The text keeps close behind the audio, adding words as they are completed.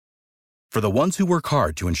For the ones who work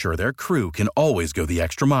hard to ensure their crew can always go the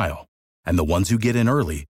extra mile, and the ones who get in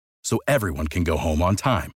early so everyone can go home on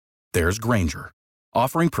time, there's Grainger,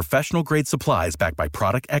 offering professional-grade supplies backed by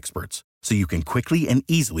product experts so you can quickly and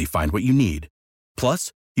easily find what you need.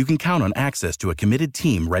 Plus, you can count on access to a committed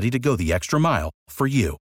team ready to go the extra mile for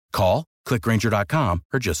you. Call, click Grainger.com,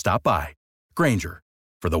 or just stop by. Grainger,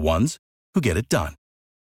 for the ones who get it done.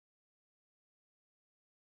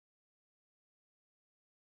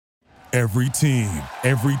 Every team,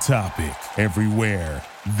 every topic, everywhere.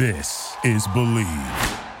 This is Believe.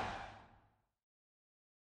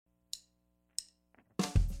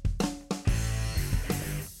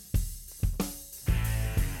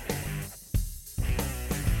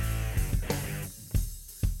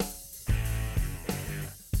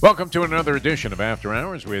 Welcome to another edition of After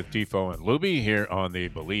Hours with Defo and Luby here on the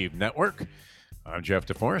Believe Network. I'm Jeff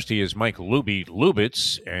DeForest. He is Mike Luby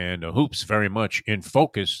Lubitz, and Hoops very much in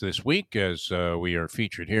focus this week as we are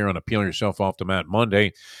featured here on a Peel Yourself Off the Mat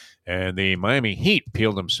Monday. And the Miami Heat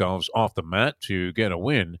peeled themselves off the mat to get a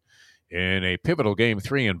win in a pivotal Game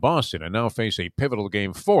 3 in Boston and now face a pivotal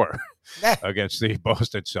Game 4 against the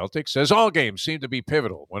Boston Celtics, as all games seem to be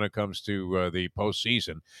pivotal when it comes to the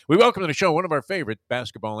postseason. We welcome to the show one of our favorite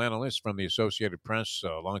basketball analysts from the Associated Press,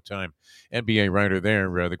 a longtime NBA writer there,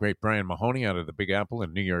 the great Brian Mahoney out of the Big Apple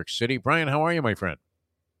in New York City. Brian, how are you, my friend?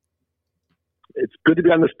 It's good to be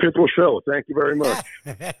on this pivotal show. Thank you very much.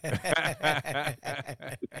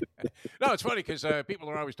 No, it's funny because people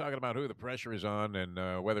are always talking about who the pressure is on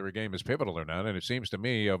and whether a game is pivotal or not. And it seems to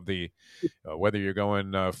me of the whether you're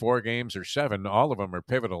going 4 games or 7, all of them are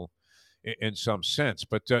pivotal in some sense.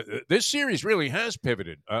 But this series really has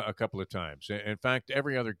pivoted a couple of times. In fact,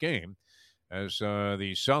 every other game, as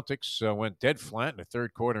the Celtics went dead flat in the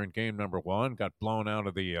third quarter in game number 1, got blown out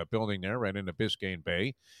of the building there right into Biscayne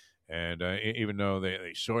Bay. And even though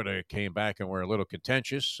they sort of came back and were a little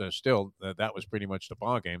contentious, still, that was pretty much the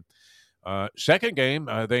ball game. Second game,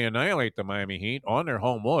 they annihilate the Miami Heat on their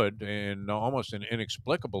home wood in almost an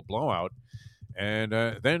inexplicable blowout. And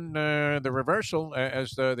then the reversal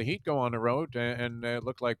as the Heat go on the road, and it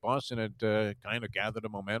looked like Boston had kind of gathered the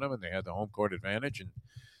momentum, and they had the home court advantage.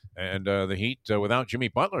 And the Heat, without Jimmy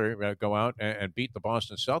Butler, go out and beat the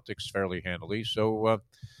Boston Celtics fairly handily. So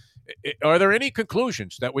are there any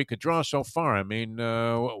conclusions that we could draw so far? I mean,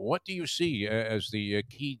 what do you see as the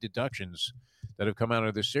key deductions that have come out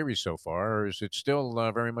of this series so far, or is it still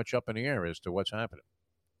very much up in the air as to what's happening?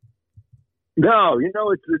 No, it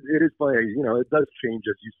is funny. It does change,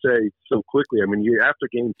 as you say, so quickly. I mean, after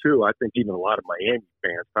game 2, I think even a lot of Miami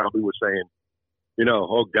fans probably were saying,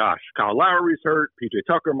 oh gosh, Kyle Lowry's hurt, PJ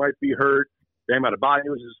Tucker might be hurt, Bam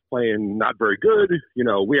Adebayo is playing not very good.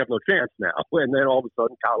 We have no chance now. And then all of a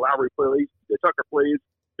sudden, Kyle Lowry plays, PJ Tucker plays,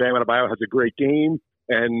 Bam Adebayo has a great game,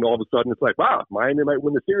 and all of a sudden it's like, wow, Miami might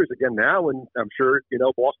win the series again now, and I'm sure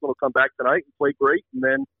Boston will come back tonight and play great, and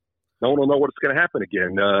then no one will know what's going to happen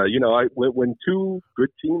again. When two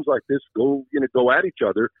good teams like this go at each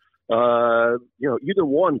other, either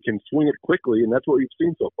one can swing it quickly, and that's what we've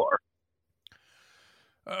seen so far.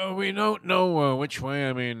 We don't know which way.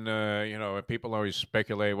 I mean, people always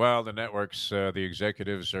speculate, well, the networks, the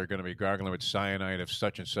executives are going to be gargling with cyanide if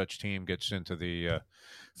such and such team gets into the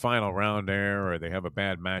final round there, or they have a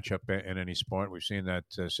bad matchup in any sport. We've seen that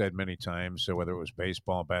said many times, so whether it was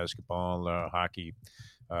baseball, basketball, hockey,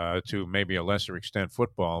 to maybe a lesser extent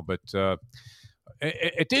football. But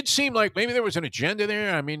it did seem like maybe there was an agenda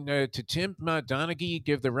there. I mean, to Tim Donaghy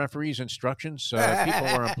give the referees instructions,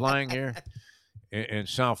 people were implying here in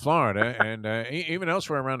South Florida and even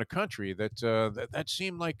elsewhere around the country that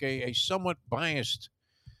seemed like a somewhat biased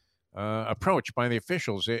approach by the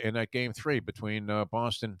officials in that Game 3 between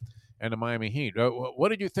Boston and the Miami Heat. What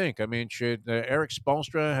did you think? I mean, should Eric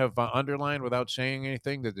Spoelstra have underlined without saying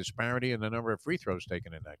anything the disparity in the number of free throws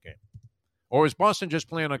taken in that game? Or was Boston just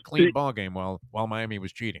playing a clean ball game while Miami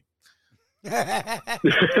was cheating?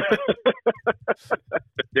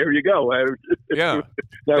 There you go. Yeah,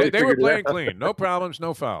 they were playing clean. No problems,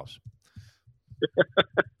 no fouls.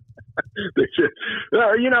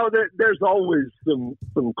 There's always some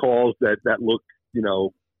calls that look,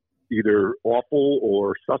 either awful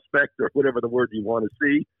or suspect or whatever the word you want to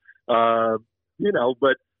see. But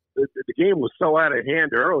the game was so out of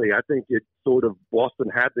hand early. I think it sort of Boston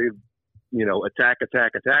had to, attack,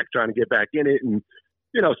 trying to get back in it. And,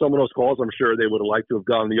 some of those calls, I'm sure they would have liked to have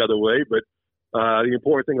gone the other way. But the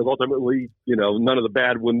important thing is ultimately, none of the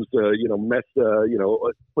bad ones,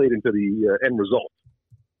 played into the end result.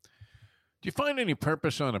 Do you find any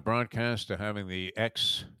purpose on a broadcast to having the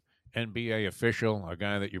ex-NBA official, a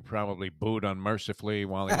guy that you probably booed unmercifully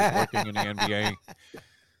while he was working in the NBA,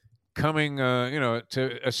 coming,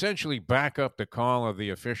 to essentially back up the call of the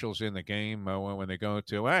officials in the game when they go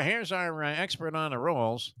to, here's our expert on the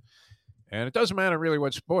rules. And it doesn't matter really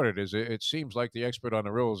what sport it is. It seems like the expert on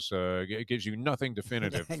the rules gives you nothing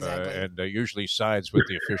definitive Exactly. and usually sides with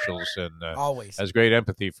the officials and Always. has great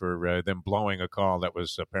empathy for them blowing a call that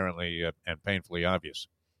was apparently and painfully obvious.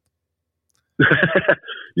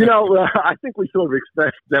 I think we sort of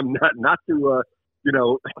expect them not to,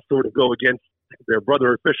 sort of go against their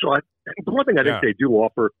brother official. The one thing I think they do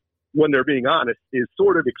offer when they're being honest is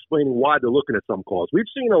sort of explaining why they're looking at some calls. We've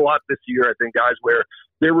seen a lot this year, I think, guys, where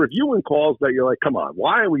they're reviewing calls that you're like, come on,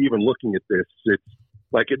 why are we even looking at this? It's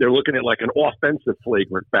like they're looking at like an offensive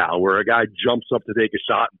flagrant foul where a guy jumps up to take a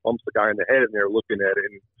shot and bumps the guy in the head, and they're looking at it.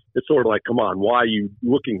 And it's sort of like, come on, why are you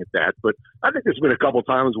looking at that? But I think there's been a couple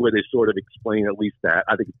times where they sort of explain at least that.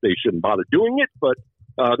 I think they shouldn't bother doing it, but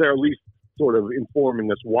they're at least sort of informing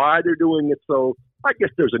us why they're doing it. So I guess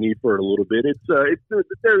there's a need for it a little bit.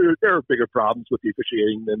 There are bigger problems with the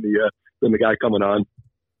officiating than the guy coming on.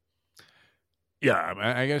 Yeah,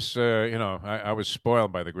 I guess I was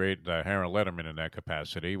spoiled by the great Harold Letterman in that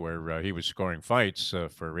capacity, where he was scoring fights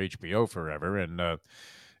for HBO forever, and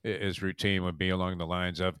his routine would be along the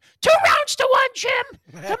lines of 2 rounds to 1, Jim.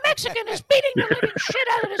 The Mexican is beating the living shit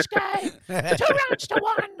out of this guy. 2 rounds to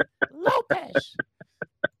 1, Lopez.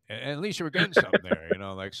 At least you were getting something there,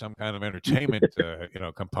 like some kind of entertainment,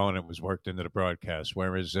 component was worked into the broadcast.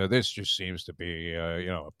 Whereas this just seems to be,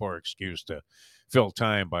 a poor excuse to fill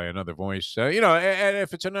time by another voice. And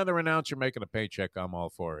if it's another announcer making a paycheck, I'm all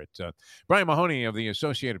for it. Brian Mahoney of the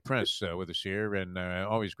Associated Press with us here, and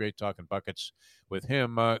always great talking buckets with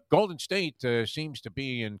him. Golden State seems to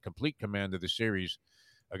be in complete command of the series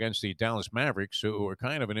against the Dallas Mavericks, who are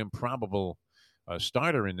kind of an improbable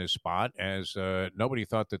starter in this spot, as nobody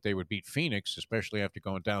thought that they would beat Phoenix, especially after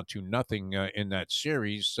going down 2-0 in that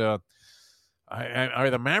series. Are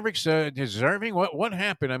the Mavericks deserving? What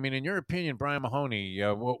happened? I mean, in your opinion, Brian Mahoney,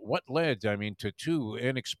 what led, to 2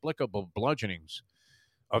 inexplicable bludgeonings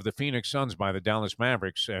of the Phoenix Suns by the Dallas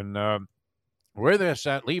Mavericks? And where does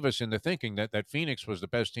that leave us in the thinking that Phoenix was the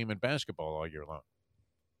best team in basketball all year long?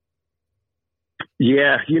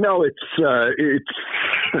 Yeah, it's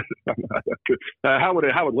how would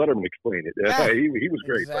Letterman explain it? He was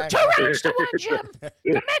great. Exactly. 2 rounds to 1, Jim.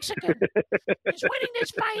 The Mexican is winning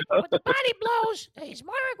this fight with the body blows. He's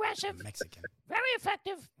more aggressive, Mexican. very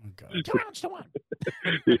effective. Okay. 2 rounds to 1.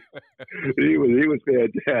 he was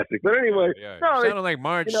fantastic. But anyway, sounded like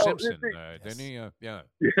Marge Simpson, didn't he? Yeah.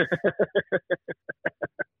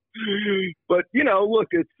 But look,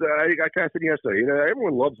 it's I kind of said yesterday.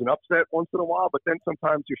 Everyone loves an upset once in a while, but then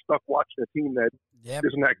sometimes you're stuck watching a team that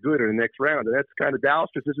isn't that good in the next round, and that's kind of Dallas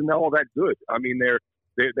just isn't all that good. I mean,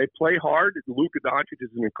 they play hard. Luka Doncic is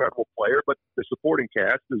an incredible player, but the supporting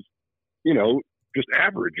cast is, just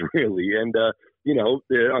average really. And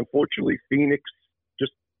unfortunately, Phoenix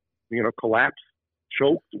just collapsed,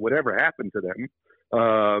 choked, whatever happened to them.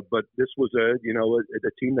 But this was a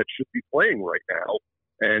team that should be playing right now.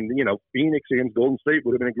 And, Phoenix against Golden State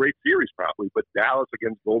would have been a great series probably, but Dallas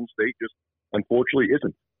against Golden State just unfortunately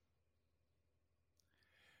isn't.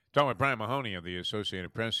 Talking with Brian Mahoney of the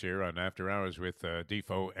Associated Press here on After Hours with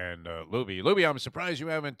Defo and Luby. Luby, I'm surprised you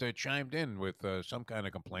haven't chimed in with some kind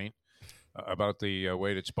of complaint about the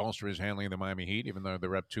way that Spoelstra is handling the Miami Heat, even though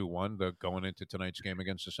they're up 2-1 going into tonight's game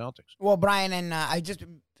against the Celtics. Well, Brian, and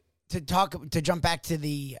to jump back to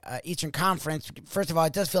the Eastern Conference, first of all,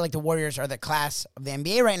 it does feel like the Warriors are the class of the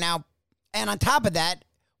NBA right now. And on top of that,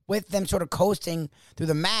 with them sort of coasting through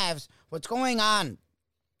the Mavs, what's going on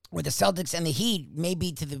with the Celtics and the Heat may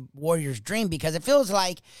be to the Warriors' dream, because it feels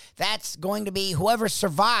like that's going to be whoever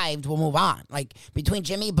survived will move on. Like between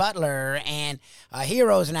Jimmy Butler and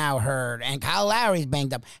Hero's now hurt and Kyle Lowry's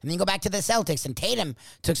banged up. And then you go back to the Celtics and Tatum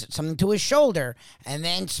took something to his shoulder, and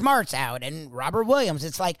then Smart's out and Robert Williams.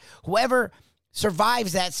 It's like whoever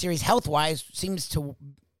survives that series health-wise seems to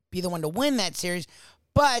be the one to win that series.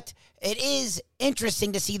 But it is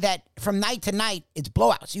interesting to see that from night to night, it's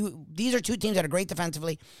blowouts. These are 2 teams that are great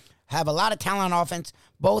defensively, have a lot of talent on offense,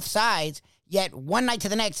 both sides, yet one night to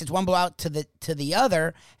the next, it's one blowout to the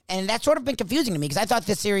other. And that's sort of been confusing to me, because I thought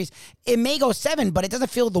this series, it may go 7, but it doesn't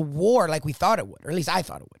feel the war like we thought it would, or at least I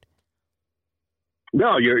thought it would.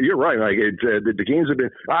 No, you're right. Like the games have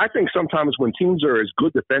been. I think sometimes when teams are as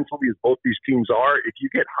good defensively as both these teams are, if you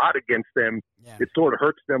get hot against them, it sort of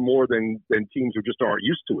hurts them more than teams who just aren't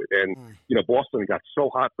used to it. And Boston got so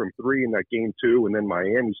hot from 3 in that game 2, and then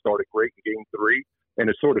Miami started great in game 3, and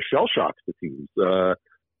it sort of shell shocks the teams.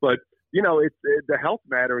 But it's the health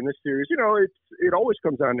matter in this series. It always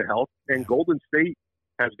comes down to health, and Golden State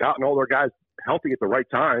has gotten all their guys healthy at the right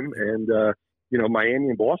time. And, Miami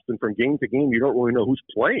and Boston, from game to game, you don't really know who's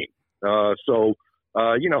playing.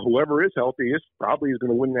 Whoever is healthiest probably is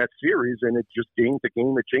going to win that series, and it's just game to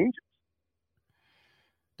game it changes.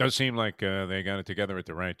 Does seem like they got it together at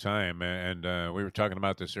the right time. And we were talking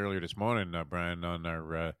about this earlier this morning, Brian, on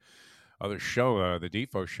our other show, the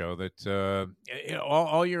Defo show, that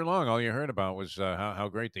all year long, all you heard about was how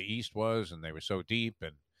great the East was, and they were so deep.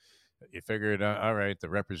 And you figured, all right, the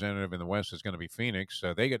representative in the West is going to be Phoenix.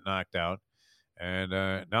 They get knocked out. And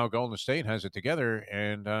now Golden State has it together.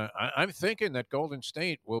 And I'm thinking that Golden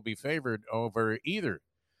State will be favored over either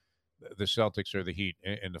the Celtics or the Heat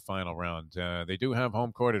in the final round. They do have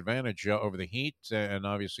home court advantage over the Heat and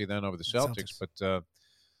obviously then over the Celtics. But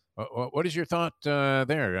what is your thought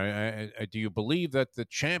there? Do you believe that the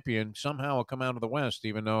champion somehow will come out of the West,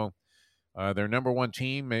 even though their number one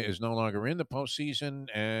team is no longer in the postseason,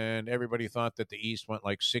 and everybody thought that the East went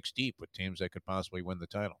like 6 deep with teams that could possibly win the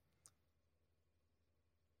title?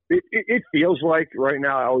 It feels like right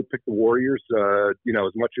now I would pick the Warriors,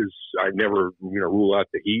 as much as I never, rule out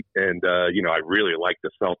the Heat. And, I really like the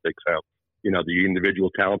Celtics, how, the individual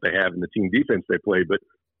talent they have and the team defense they play. But,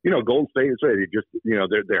 Golden State is right. They just,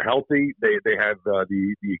 they're healthy. They have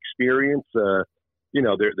the experience.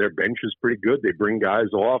 Their bench is pretty good. They bring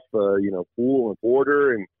guys off, Poole and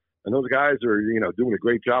Porter. And those guys are, doing a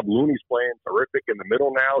great job. Looney's playing terrific in the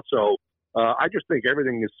middle now. So, I just think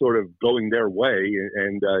everything is sort of going their way.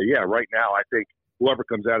 And right now, I think whoever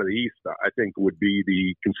comes out of the East, I think would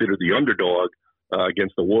be considered the underdog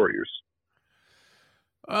against the Warriors.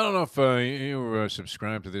 I don't know if you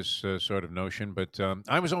subscribe to this sort of notion, but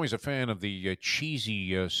I was always a fan of the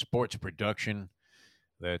cheesy sports production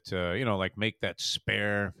that, like Make That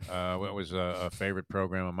Spare. It was a favorite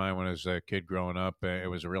program of mine when I was a kid growing up. It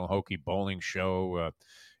was a real hokey bowling show.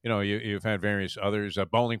 You've had various others.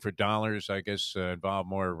 Bowling for Dollars, I guess, involved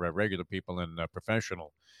more regular people than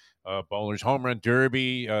professional bowlers. Home Run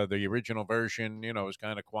Derby, the original version, was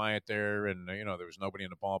kind of quiet there, and, there was nobody in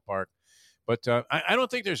the ballpark. But I don't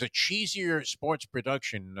think there's a cheesier sports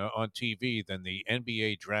production on TV than the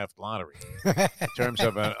NBA Draft Lottery in terms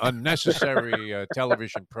of an unnecessary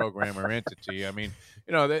television program or entity. I mean,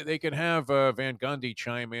 they could have Van Gundy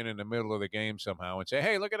chime in the middle of the game somehow and say,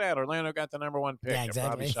 hey, look at that. Orlando got the number one pick. Yeah,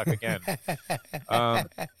 exactly. They'll probably suck again.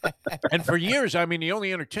 And for years, I mean, the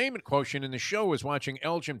only entertainment quotient in the show was watching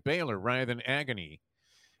Elgin Baylor writhe in agony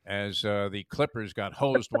as the Clippers got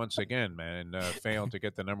hosed once again, man, and failed to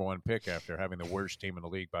get the number one pick after having the worst team in the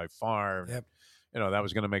league by far. Yep. That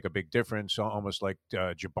was going to make a big difference, almost like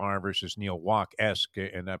Jabbar versus Neil Walk-esque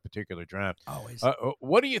in that particular draft. Always.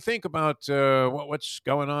 What do you think about what's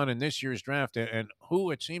going on in this year's draft, and who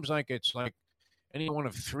it seems like it's like any one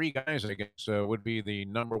of 3 guys, I guess, would be the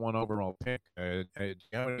number one overall pick? Do you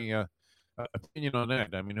have any opinion on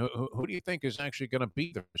that? I mean, who do you think is actually going to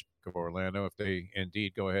be the first pick of Orlando if they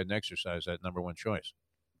indeed go ahead and exercise that number one choice?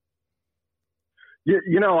 Yeah,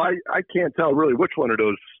 I can't tell really which one of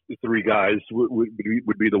those 3 guys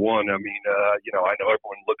would be the one. I mean, I know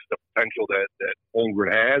everyone looks at the potential that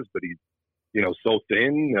Holmgren has, but he's, so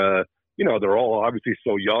thin. They're all obviously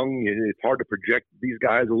so young. It's hard to project these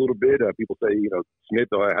guys a little bit. People say, Smith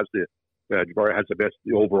has the best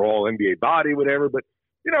overall NBA body, whatever, but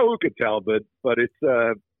who could tell? But it's,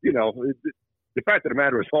 the fact of the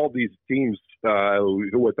matter is all these teams who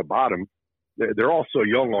are at the bottom, they're all so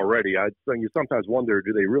young already. You sometimes wonder,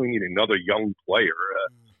 do they really need another young player?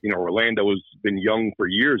 Orlando has been young for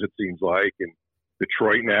years, it seems like, and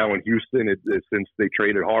Detroit now and Houston, since they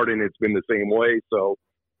traded Harden, it's been the same way. So,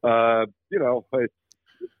 they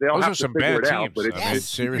all Those have are some to figure bad it out. teams. But It's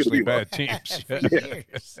seriously bad teams.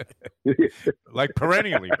 Like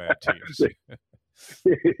perennially bad teams.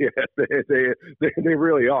 They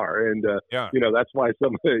really are, and that's why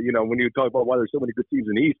some when you talk about why there's so many good teams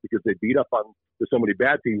in the East, because they beat up on so many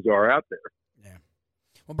bad teams that are out there. Yeah.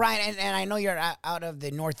 Well, Brian, and I know you're out of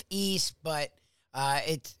the Northeast, but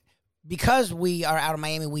it's because we are out of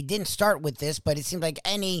Miami. We didn't start with this, but it seems like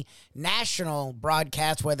any national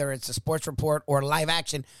broadcast, whether it's a sports report or live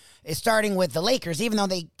action, is starting with the Lakers, even though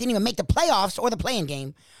they didn't even make the playoffs or the play-in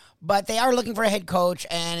game. But they are looking for a head coach,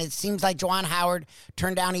 and it seems like Juwan Howard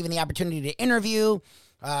turned down even the opportunity to interview.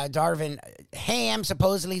 Darvin Ham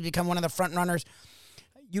supposedly has become one of the front runners.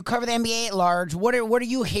 You cover the NBA at large. What are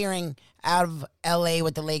you hearing out of LA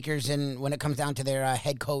with the Lakers, and when it comes down to their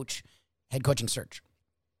head coaching search?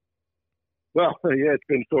 Well, yeah, it's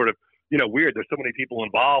been sort of weird. There's so many people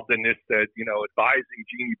involved in this that advising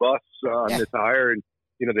Jeannie Buss on this hire, and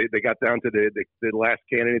they got down to the last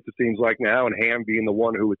candidates, it seems like now, and Ham being the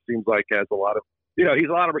one who it seems like has a lot of you know, he's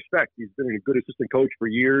a lot of respect. He's been a good assistant coach for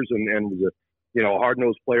years and was a, you know, a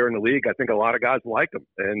hard-nosed player in the league. I think a lot of guys like him.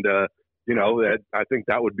 And, you know, I think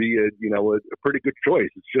that would be, a pretty good choice.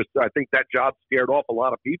 It's just, I think that job scared off a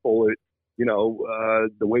lot of people.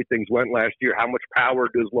 The way things went last year, how much power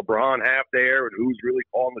does LeBron have there and who's really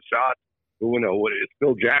calling the shots? You know, is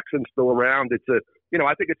Phil Jackson still around?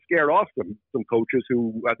 I think it scared off some coaches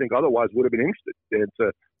who I think otherwise would have been interested.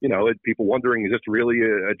 People wondering, is this really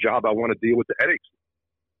a job I want to deal with the headaches?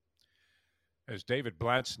 Has David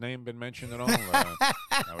Blatt's name been mentioned at all?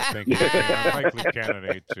 I would think he's an unlikely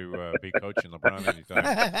candidate to be coaching LeBron anytime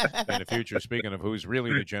in the future. Speaking of who's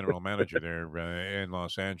really the general manager there in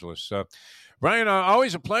Los Angeles. Brian,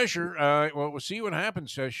 always a pleasure. We'll see what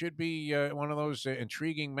happens. Should be one of those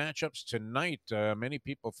intriguing matchups tonight. Many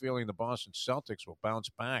people feeling the Boston Celtics will bounce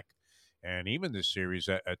back and even this series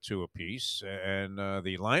at 2 apiece. And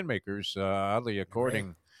the line makers, oddly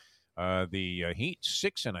according the Heat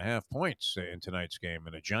 6.5 points in tonight's game,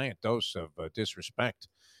 and a giant dose of disrespect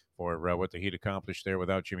for what the Heat accomplished there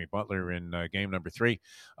without Jimmy Butler in game number 3.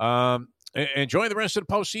 Enjoy the rest of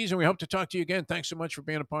the postseason. We hope to talk to you again. Thanks so much for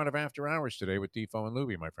being a part of After Hours today with Defoe and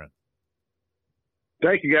Luby, my friend.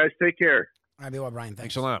 Thank you, guys. Take care. All right, be well, Brian.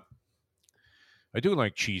 Thanks a lot. I do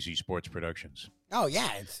like cheesy sports productions. Oh, yeah,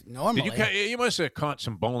 it's normal. You must have caught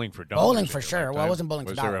some Bowling for Dollars. Bowling for sure. Well, it wasn't Bowling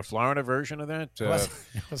for Dollars. Was there a Florida version of that? It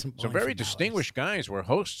wasn't some very distinguished guys were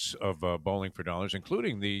hosts of Bowling for Dollars,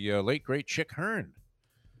 including the late, great Chick Hearn,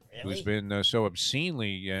 who's been so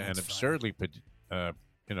obscenely and absurdly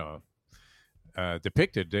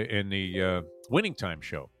depicted in the Winning Time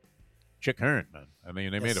show. Chick Hearn, man. I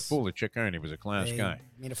mean, they made a fool of Chick Hearn. He was a class guy.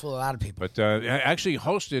 Made a fool of a lot of people. But actually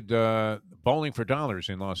hosted Bowling for Dollars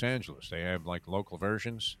in Los Angeles. They have, like, local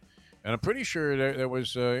versions. And I'm pretty sure there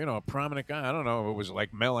was, a prominent guy. I don't know if it was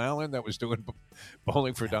like Mel Allen that was doing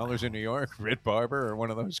Bowling for Dollars in New York, Red Barber, or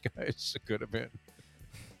one of those guys. It could have been.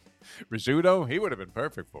 Rizzuto, he would have been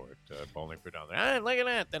perfect for it, Bowling for Dollars. Ah, look at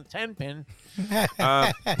that, the 10-pin.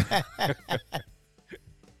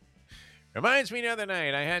 Reminds me the other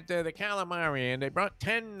night, I had the calamari, and they brought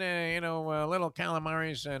 10, little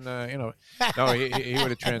calamaris, and, no, he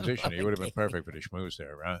would have transitioned. He would have been perfect for the schmooze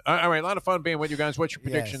there. All right, a lot of fun being with you guys. What's your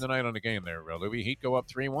prediction tonight on the game there, Louie? Heat go up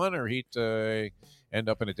 3-1, or Heat end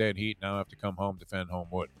up in a dead heat, now have to come home, defend home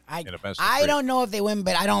wood? I don't know if they win,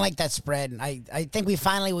 but I don't like that spread. I think we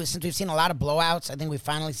finally, since we've seen a lot of blowouts, I think we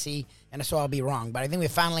finally see, and so I'll be wrong, but I think we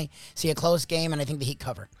finally see a close game, and I think the Heat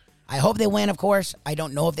cover. I hope they win, of course. I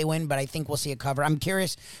don't know if they win, but I think we'll see a cover. I'm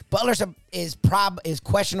curious. Butler is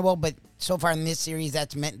questionable, but so far in this series,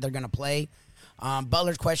 that's meant they're going to play.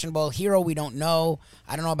 Butler's questionable. Hero, we don't know.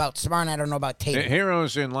 I don't know about Smart. I don't know about Tatum.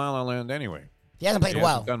 Hero's in La La Land anyway. He hasn't played well.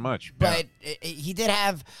 Hasn't done much. But he did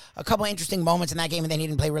have a couple of interesting moments in that game, and then he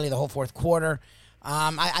didn't play really the whole fourth quarter.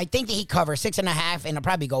 I think that he covers 6.5, and it'll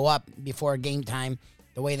probably go up before game time,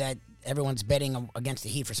 the way that everyone's betting against the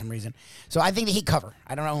Heat for some reason. So I think the Heat cover.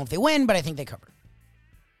 I don't know if they win, but I think they cover.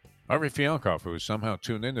 Harvey Fialkoff, who is somehow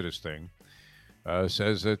tuned into this thing,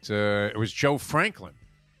 says that it was Joe Franklin.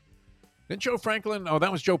 Didn't Joe Franklin? Oh,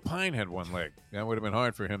 that was Joe Pine had one leg. That would have been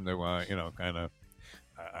hard for him to, kind of,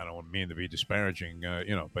 I don't mean to be disparaging,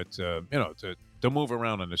 but, to move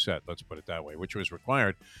around on the set, let's put it that way, which was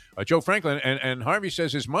required. Joe Franklin, and Harvey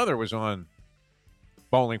says his mother was on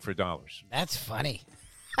Bowling for Dollars. That's funny.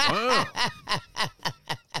 Wow.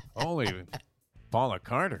 Holy Paula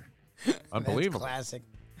Carter. Unbelievable. That's classic.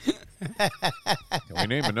 Can we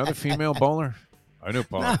name another female bowler? I knew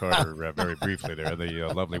Paula Carter very briefly there,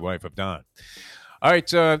 the lovely wife of Don. All right,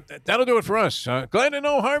 that'll do it for us. Glad to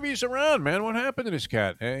know Harvey's around, man. What happened to this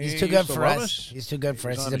cat? He's too good for us. He's too good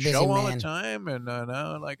for us. He's a busy man. He's on the show all the time, and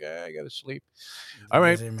now, I got to sleep. All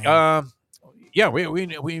right. Yeah,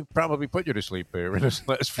 we probably put you to sleep here in this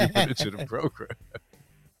last few minutes of the program.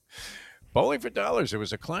 Bowling for Dollars, it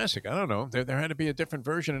was a classic. I don't know. There had to be a different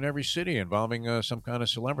version in every city involving some kind of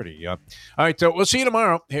celebrity. All right, we'll see you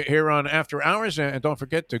tomorrow here on After Hours. And don't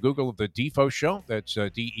forget to Google the Defo Show. That's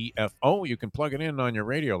DEFO. You can plug it in on your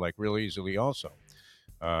radio real easily also.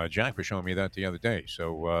 Jack was showing me that the other day.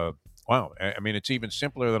 So, wow. I mean, it's even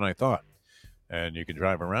simpler than I thought. And you can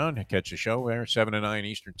drive around and catch the show there, 7 to 9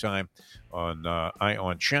 Eastern Time on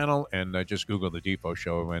ION Channel. And just Google the Defo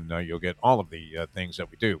Show, and you'll get all of the things that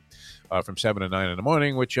we do from 7 to 9 in the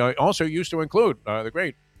morning, which also used to include the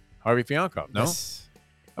great Harvey Fialkoff. No? Yes.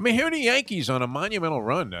 I mean, here are the Yankees on a monumental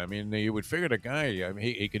run. I mean, you would figure the guy,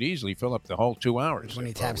 he could easily fill up the whole 2 hours. When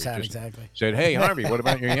he taps out, exactly. Said, hey, Harvey, what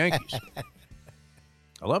about your Yankees?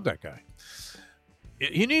 I love that guy.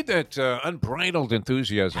 You need that unbridled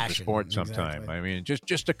enthusiasm Passion, for sports sometime. exactly. I mean,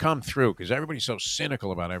 just to come through, because everybody's so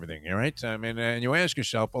cynical about everything, all right? I mean, and you ask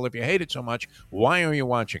yourself, well, if you hate it so much, why are you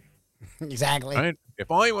watching? Exactly. Right? If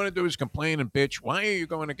all you want to do is complain and bitch, why are you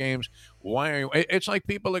going to games? Why are you? It's like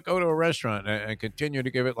people that go to a restaurant and continue to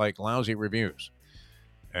give it like lousy reviews.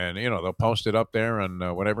 And, they'll post it up there on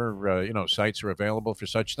whatever, sites are available for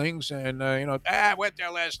such things. And, I went there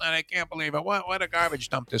last night. I can't believe it. What a garbage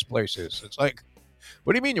dump this place is. It's like,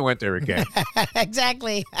 what do you mean you went there again?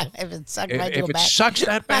 Exactly. If it sucked, I'd go If it back. sucks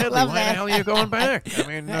that badly, why love the that. hell are you going back? I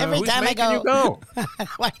mean, Every who's time I making you go?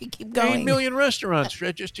 Why do you keep 8 going? million restaurants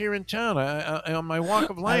just here in town. On my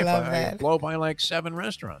walk of life, love I that. blow by like 7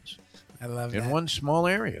 restaurants I love in that. one small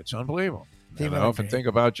area. It's unbelievable. And People I are often great. think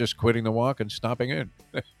about just quitting the walk and stopping in.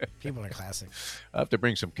 People are classic. I have to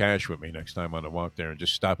bring some cash with me next time on the walk there and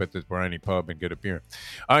just stop at the Briny Pub and get a beer.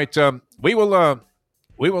 All right,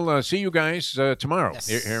 we will see you guys tomorrow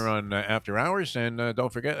Yes. here on After Hours. And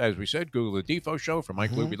don't forget, as we said, Google the Defo Show for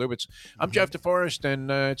Mike Luby Lubitz. I'm Jeff DeForest,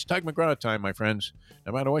 and it's Tug McGraw time, my friends.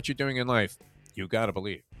 No matter what you're doing in life, you got to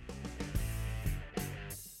believe.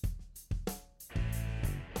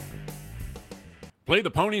 Play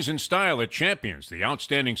the ponies in style at Champions, the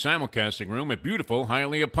outstanding simulcasting room at beautiful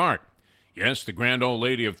Hialeah Park. Yes, the grand old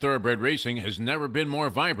lady of thoroughbred racing has never been more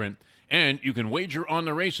vibrant, and you can wager on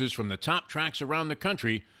the races from the top tracks around the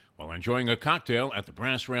country while enjoying a cocktail at the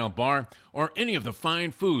Brass Rail Bar or any of the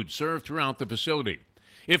fine food served throughout the facility.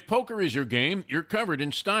 If poker is your game, you're covered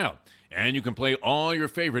in style, and you can play all your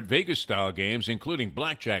favorite Vegas-style games, including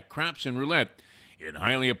blackjack, craps, and roulette, in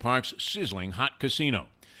Hialeah Park's sizzling hot casino.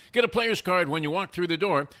 Get a player's card when you walk through the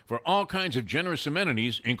door for all kinds of generous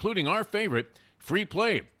amenities, including our favorite, free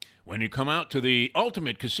play, when you come out to the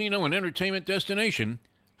ultimate casino and entertainment destination,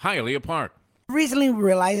 Hialeah Park. Recently, we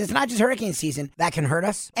realized it's not just hurricane season that can hurt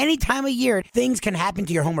us. Any time of year, things can happen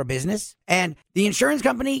to your home or business. And the insurance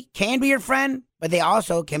company can be your friend, but they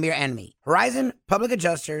also can be your enemy. Horizon Public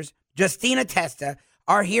Adjusters, Justina Testa,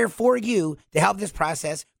 are here for you to help this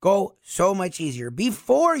process go so much easier.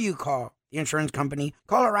 Before you call the insurance company,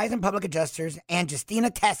 call Horizon Public Adjusters and Justina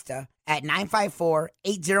Testa at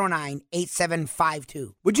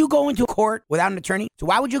 954-809-8752. Would you go into court without an attorney? So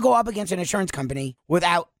why would you go up against an insurance company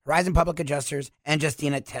without Horizon Public Adjusters and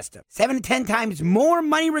Justina Testa? 7 to 10 times more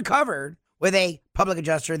money recovered with a public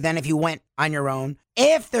adjuster than if you went on your own.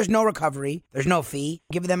 If there's no recovery, there's no fee.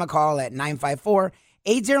 Give them a call at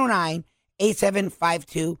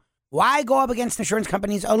 954-809-8752. Why go up against insurance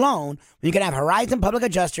companies alone when you can have Horizon Public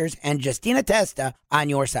Adjusters and Justina Testa on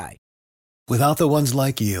your side? Without the ones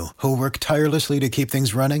like you, who work tirelessly to keep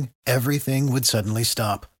things running, everything would suddenly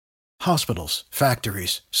stop. Hospitals,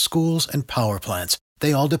 factories, schools, and power plants,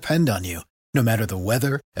 they all depend on you. No matter the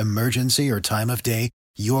weather, emergency, or time of day,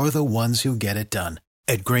 you're the ones who get it done.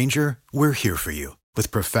 At Grainger, we're here for you with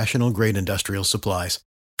professional-grade industrial supplies.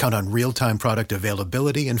 Count on real-time product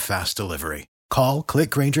availability and fast delivery. Call,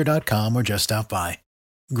 click Grainger.com, or just stop by.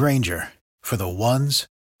 Grainger, for the ones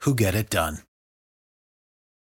who get it done.